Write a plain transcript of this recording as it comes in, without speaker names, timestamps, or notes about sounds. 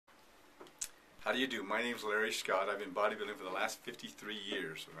How do you do? My name's Larry Scott. I've been bodybuilding for the last 53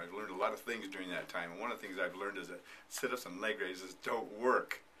 years. And I've learned a lot of things during that time. And one of the things I've learned is that sit-ups and leg raises don't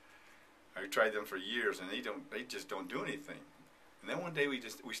work. I've tried them for years and they just don't do anything. And then one day we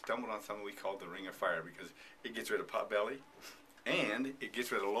stumbled on something we called the Ring of Fire, because it gets rid of pot belly and it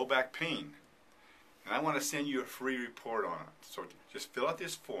gets rid of low back pain. And I want to send you a free report on it. So just fill out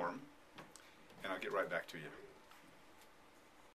this form and I'll get right back to you.